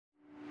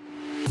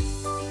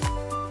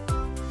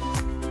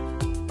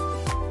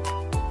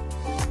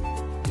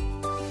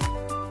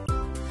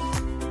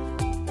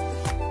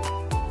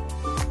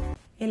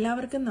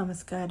എല്ലാവർക്കും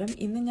നമസ്കാരം.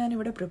 ഇന്ന് ഞാൻ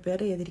ഇവിടെ പ്രിപ്പയർ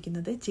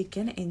ചെയ്തിരിക്കുന്നത്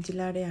ചിക്കൻ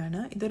എൻചിലാഡയാണ്.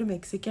 ഇതൊരു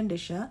മെക്സിക്കൻ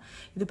ഡിഷാണ്.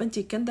 ഇതിപ്പം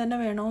ചിക്കൻ തന്നെ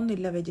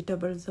വേണമെന്നില്ല,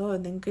 വെജിറ്റബിൾസോ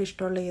നിങ്ങൾക്ക്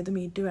ഇഷ്ടമുള്ള ഏത്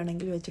മീറ്റ്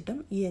വേണമെങ്കിൽ വെച്ചിട്ടും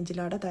ഈ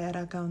എൻചിലാഡ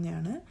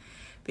തയ്യാറാക്കാവുന്നതാണ്.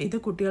 ഇത്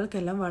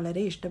കുട്ടികൾക്കെല്ലാം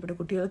വളരെ ഇഷ്ടപ്പെടും.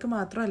 കുട്ടികൾക്ക്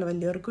മാത്രമല്ല,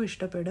 വലിയവർക്കും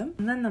ഇഷ്ടപ്പെടും.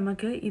 എന്നാൽ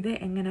നമുക്ക് ഇത്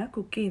എങ്ങനെ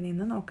കുക്ക്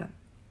ചെയ്യുന്നതെന്ന് നോക്കാം.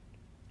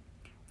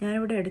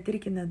 ഞാനിവിടെ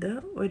എടുത്തിരിക്കുന്നത്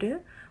ഒരു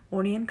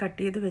ഓണിയൻ കട്ട്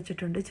ചെയ്ത്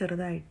വെച്ചിട്ടുണ്ട്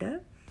ചെറുതായിട്ട്.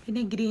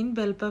 പിന്നെ ഗ്രീൻ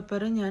ബെൽ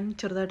പെപ്പർ ഞാൻ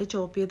ചെറുതായിട്ട്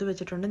ചോപ്പ് ചെയ്ത്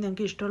വെച്ചിട്ടുണ്ട്.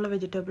 നിങ്ങൾക്ക് ഇഷ്ടമുള്ള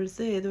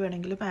വെജിറ്റബിൾസ് ഏത്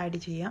വേണമെങ്കിലും ആഡ്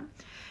ചെയ്യാം.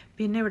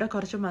 പിന്നെ ഇവിടെ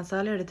കുറച്ച്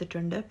മസാല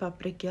എടുത്തിട്ടുണ്ട്: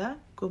 പപ്രിക്ക,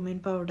 കുമിൻ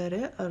പൗഡർ,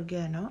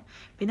 ഒർഗാനോ.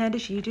 പിന്നെ അതിൻ്റെ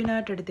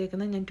ഷീറ്റിനായിട്ട്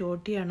എടുത്തേക്കുന്നത് ഞാൻ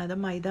ടോട്ടിയാണ്. അത്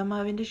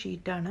മൈദാമാവിൻ്റെ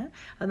ഷീറ്റാണ്.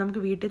 അത്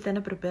നമുക്ക് വീട്ടിൽ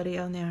തന്നെ പ്രിപ്പയർ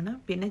ചെയ്യാവുന്നതാണ്.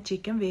 പിന്നെ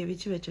ചിക്കൻ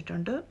വേവിച്ച്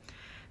വെച്ചിട്ടുണ്ട്.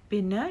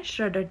 പിന്നെ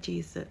ഷ്രെഡഡ്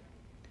ചീസ്.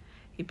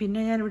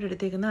 പിന്നെ ഞാനിവിടെ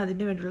എടുത്തേക്കുന്നത്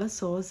അതിന് വേണ്ടിയുള്ള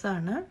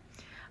സോസാണ്.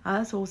 ആ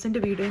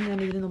സോസിൻ്റെ വീഡിയോ ഞാൻ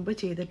ഇതിന് മുമ്പ്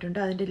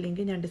ചെയ്തിട്ടുണ്ട്. അതിൻ്റെ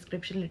ലിങ്ക് ഞാൻ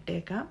ഡിസ്ക്രിപ്ഷനിൽ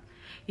ഇട്ടേക്കാം.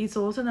 ഈ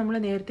സോസ് നമ്മൾ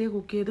നേരത്തെ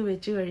കുക്ക് ചെയ്ത്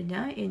വെച്ച്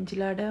കഴിഞ്ഞാൽ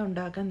എൻചിലാഡ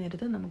ഉണ്ടാക്കാൻ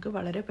നേരത്ത് നമുക്ക്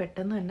വളരെ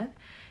പെട്ടെന്ന് തന്നെ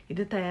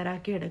ഇത്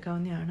തയ്യാറാക്കി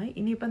എടുക്കാവുന്നതാണ്.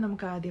 ഇനിയിപ്പം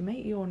നമുക്ക് ആദ്യമേ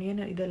ഈ ഓണിയൻ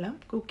ഇതെല്ലാം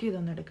കുക്ക്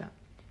ചെയ്തൊന്നെടുക്കാം.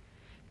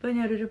 ഇപ്പോൾ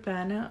ഞാനൊരു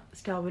പാന്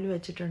സ്റ്റൗവിൽ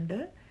വെച്ചിട്ടുണ്ട്.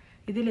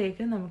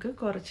 ഇതിലേക്ക് നമുക്ക്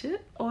കുറച്ച്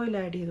ഓയിൽ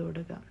ആഡ് ചെയ്ത്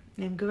കൊടുക്കാം.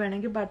 നിങ്ങൾക്ക്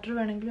വേണമെങ്കിൽ ബട്ടർ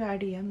വേണമെങ്കിലും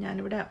ആഡ് ചെയ്യാം.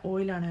 ഞാനിവിടെ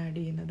ഓയിലാണ് ആഡ്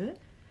ചെയ്യുന്നത്,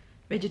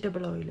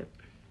 വെജിറ്റബിൾ ഓയിൽ.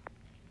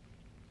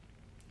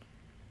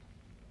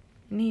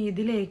 ഇനി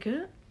ഇതിലേക്ക്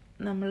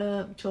നമ്മൾ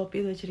ചോപ്പ്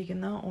ചെയ്ത്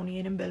വെച്ചിരിക്കുന്ന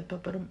ഓണിയനും ബെൽ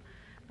പെപ്പറും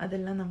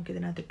അതെല്ലാം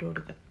നമുക്കിതിനകത്ത് ഇട്ട്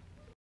കൊടുക്കാം.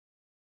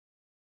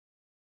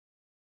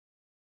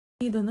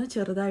 ഇതൊന്ന്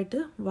ചെറുതായിട്ട്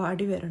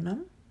വാടി വരണം.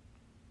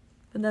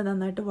 എന്താ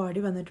നന്നായിട്ട്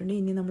വാടി വന്നിട്ടുണ്ട്.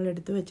 ഇനി നമ്മൾ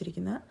എടുത്ത്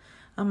വെച്ചിരിക്കുന്ന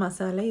ആ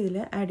മസാല ഇതിൽ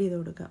ആഡ് ചെയ്ത്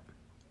കൊടുക്കാം.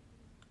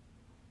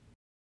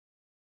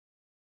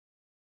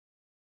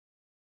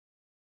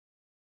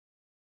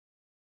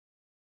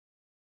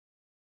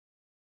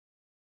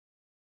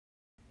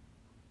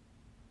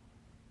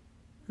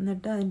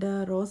 എന്നിട്ട് അതിൻ്റെ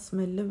റോസ്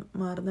സ്മെല്ല്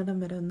മാറുന്നിടം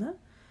വരെ ഒന്ന്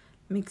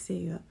മിക്സ്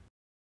ചെയ്യുക.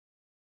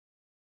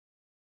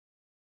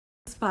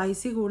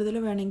 സ്പൈസി കൂടുതൽ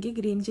വേണമെങ്കിൽ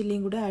ഗ്രീൻ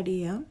ചില്ലിയും കൂടെ ആഡ്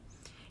ചെയ്യാം.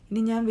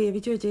 ഇനി ഞാൻ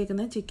വേവിച്ച്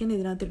വെച്ചേക്കുന്ന ചിക്കൻ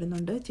ഇതിനകത്ത്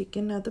ഇടുന്നുണ്ട്.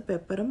 ചിക്കനകത്ത്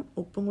പെപ്പറും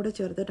ഉപ്പും കൂടെ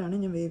ചേർത്തിട്ടാണ്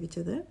ഞാൻ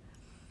വേവിച്ചത്.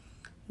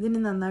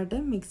 ഇതിന് നന്നായിട്ട്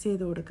മിക്സ്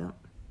ചെയ്ത് കൊടുക്കാം.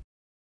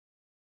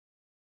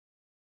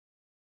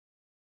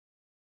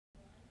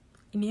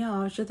 ഇനി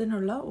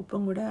ആവശ്യത്തിനുള്ള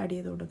ഉപ്പും കൂടെ ആഡ്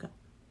ചെയ്ത് കൊടുക്കാം.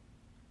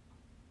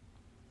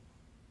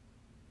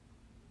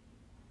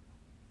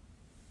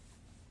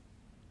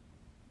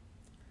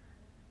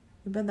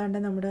 ഇപ്പം എന്താണ്ട്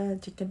നമ്മുടെ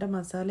ചിക്കൻ്റെ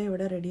മസാല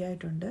ഇവിടെ റെഡി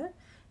ആയിട്ടുണ്ട്.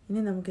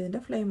 ഇനി നമുക്കിതിൻ്റെ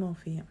ഫ്ലെയിം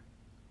ഓഫ് ചെയ്യാം.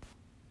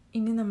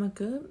 ഇനി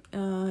നമുക്ക്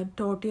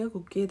ടോട്ടിയ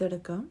കുക്ക്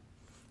ചെയ്തെടുക്കാം.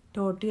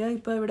 ടോട്ടിയ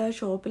ഇപ്പോൾ ഇവിടെ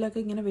ഷോപ്പിലൊക്കെ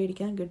ഇങ്ങനെ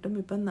മേടിക്കാൻ കിട്ടും.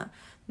 ഇപ്പം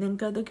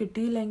നിങ്ങൾക്കത്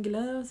കിട്ടിയില്ലെങ്കിൽ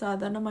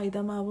സാധാരണ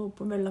മൈദാമാവ്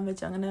ഉപ്പും വെള്ളം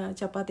വെച്ച് അങ്ങനെ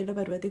ചപ്പാത്തിയുടെ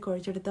പരുവത്തിൽ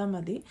കുഴച്ചെടുത്താൽ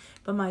മതി.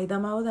 ഇപ്പം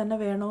മൈദാമാവ് തന്നെ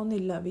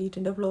വേണമെന്നില്ല,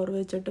 വീറ്റിൻ്റെ ഫ്ലോർ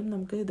വെച്ചിട്ടും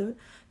നമുക്ക് ഇത്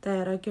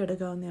തയ്യാറാക്കി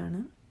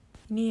എടുക്കാവുന്നതാണ്.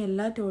 ഇനി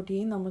എല്ലാ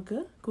ടോട്ടിയും നമുക്ക്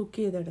കുക്ക്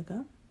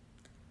ചെയ്തെടുക്കാം.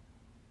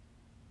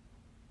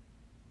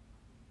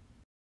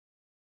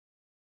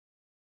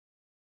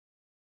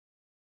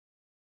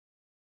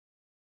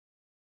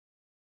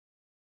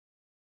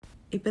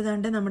 ഇപ്പോൾ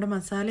ഇതാണ്ട് നമ്മുടെ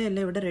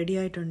മസാലയെല്ലാം ഇവിടെ റെഡി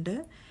ആയിട്ടുണ്ട്.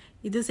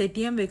 ഇത് സെറ്റ്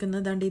ചെയ്യാൻ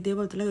വെക്കുന്നത് ദാണ്ട്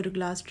ഇതേപോലത്തെ ഒരു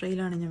ഗ്ലാസ്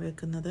ട്രെയിലാണ് ഞാൻ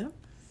വെക്കുന്നത്.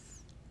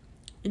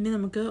 ഇനി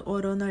നമുക്ക്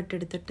ഓരോന്നായിട്ട്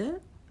എടുത്തിട്ട്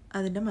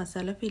അതിൻ്റെ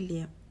മസാല ഫില്ല്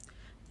ചെയ്യാം.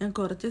 ഞാൻ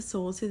കുറച്ച്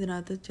സോസ്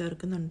ഇതിനകത്ത്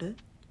ചേർക്കുന്നുണ്ട്.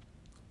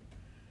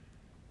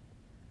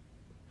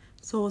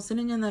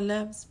 സോസിന് ഞാൻ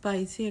നല്ല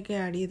സ്പൈസിയൊക്കെ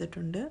ആഡ്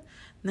ചെയ്തിട്ടുണ്ട്.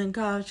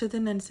 നിങ്ങൾക്ക്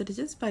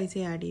ആവശ്യത്തിനനുസരിച്ച്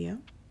സ്പൈസി ആഡ് ചെയ്യാം.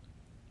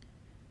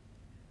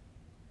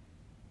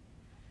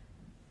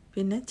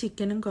 പിന്നെ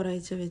ചിക്കനും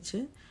കുറേശ്ശെ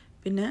വെച്ച്,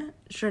 പിന്നെ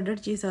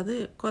ഷ്രെഡഡ് ചീസ് അത്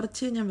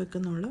കുറച്ച് ഞാൻ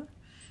വെക്കുന്നുള്ളൂ.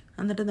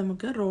 എന്നിട്ട്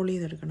നമുക്ക് റോൾ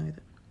ചെയ്തെടുക്കണം.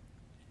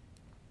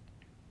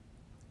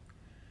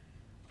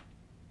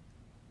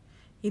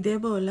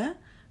 ഇതേപോലെ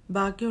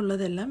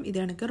ബാക്കിയുള്ളതെല്ലാം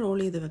ഇതേണക്ക് റോൾ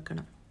ചെയ്ത്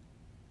വെക്കണം.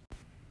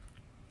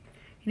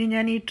 ഇനി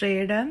ഞാൻ ഈ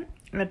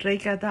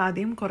ട്രേക്കകത്ത്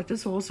ആദ്യം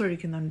കുറച്ച് സോസ്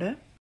ഒഴിക്കുന്നുണ്ട്.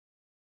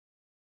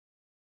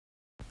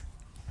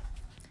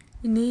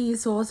 ഇനി ഈ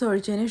സോസ്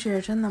ഒഴിച്ചതിന്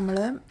ശേഷം നമ്മൾ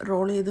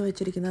റോൾ ചെയ്ത്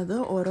വെച്ചിരിക്കുന്നത്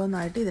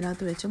ഓരോന്നായിട്ട്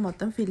ഇതിനകത്ത് വെച്ച്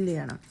മൊത്തം ഫില്ല്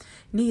ചെയ്യണം.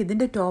 ഇനി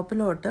ഇതിൻ്റെ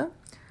ടോപ്പിലോട്ട്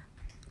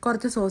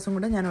കുറച്ച് സോസും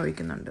കൂടെ ഞാൻ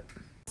ഒഴിക്കുന്നുണ്ട്.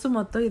 സോസ്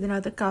മൊത്തം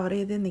ഇതിനകത്ത് കവർ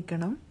ചെയ്ത്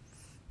നിൽക്കണം.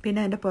 പിന്നെ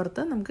അതിൻ്റെ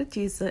പുറത്ത് നമുക്ക്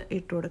ചീസ്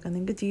ഇട്ട് കൊടുക്കാം.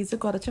 നിങ്ങൾക്ക് ചീസ്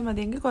കുറച്ച്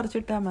മതിയെങ്കിൽ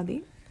കുറച്ചിട്ടാൽ മതി.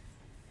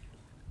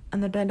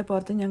 എന്നിട്ട് അതിൻ്റെ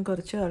പുറത്ത് ഞാൻ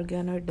കുറച്ച്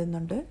ഒർഗാനോ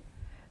ഇടുന്നുണ്ട്.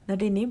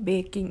 എന്നിട്ട് ഇനി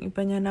ബേക്കിംഗ്.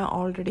 ഇപ്പം ഞാൻ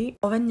ഓൾറെഡി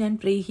ഓവൻ ഞാൻ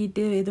പ്രീ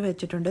ഹീറ്റ് ചെയ്ത്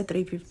വെച്ചിട്ടുണ്ട്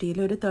 350-ൽ.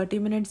 ഒരു 30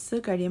 മിനിറ്റ്സ്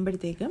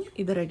കഴിയുമ്പോഴത്തേക്കും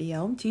ഇത്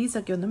റെഡിയാവും.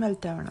 ചീസൊക്കെ ഒന്ന്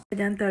മെൽറ്റ് ആവണം.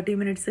 ഞാൻ 30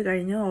 മിനിറ്റ്സ്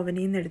കഴിഞ്ഞ്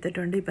ഓവനിൽ നിന്ന്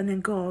എടുത്തിട്ടുണ്ട്. ഇപ്പം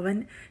നിങ്ങൾക്ക് ഓവൻ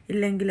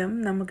ഇല്ലെങ്കിലും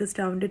നമുക്ക്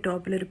സ്റ്റൗവിൻ്റെ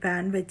ടോപ്പിൽ ഒരു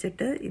പാൻ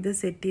വെച്ചിട്ട് ഇത്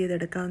സെറ്റ്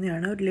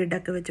ചെയ്തെടുക്കാവുന്നതാണ്. ഒരു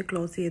ലിഡൊക്കെ വെച്ച്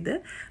ക്ലോസ് ചെയ്ത്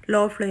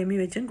ലോ ഫ്ലെയിമിൽ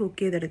വെച്ചും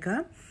കുക്ക്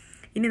ചെയ്തെടുക്കാം.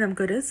 ഇനി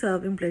നമുക്കൊരു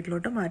സെർവിങ്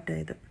പ്ലേറ്റിലോട്ട് മാറ്റാം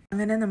ഇത്.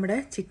 അങ്ങനെ നമ്മുടെ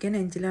ചിക്കൻ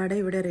എൻചിലാഡ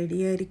ഇവിടെ റെഡി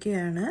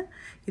ആയിരിക്കുകയാണ്.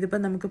 ഇതിപ്പോൾ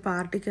നമുക്ക്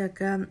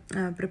പാർട്ടിക്കൊക്കെ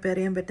പ്രിപ്പയർ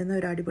ചെയ്യാൻ പറ്റുന്ന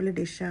ഒരു അടിപൊളി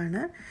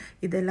ഡിഷാണ്.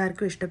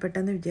 ഇതെല്ലാവർക്കും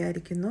ഇഷ്ടപ്പെട്ടെന്ന്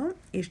വിചാരിക്കുന്നു.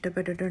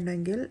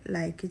 ഇഷ്ടപ്പെട്ടിട്ടുണ്ടെങ്കിൽ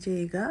ലൈക്ക്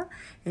ചെയ്യുക.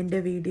 എൻ്റെ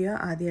വീഡിയോ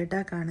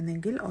ആദ്യമായിട്ടാണ്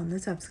കാണുന്നെങ്കിൽ ഒന്ന്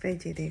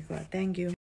സബ്സ്ക്രൈബ് ചെയ്തേക്കുക. Thank you.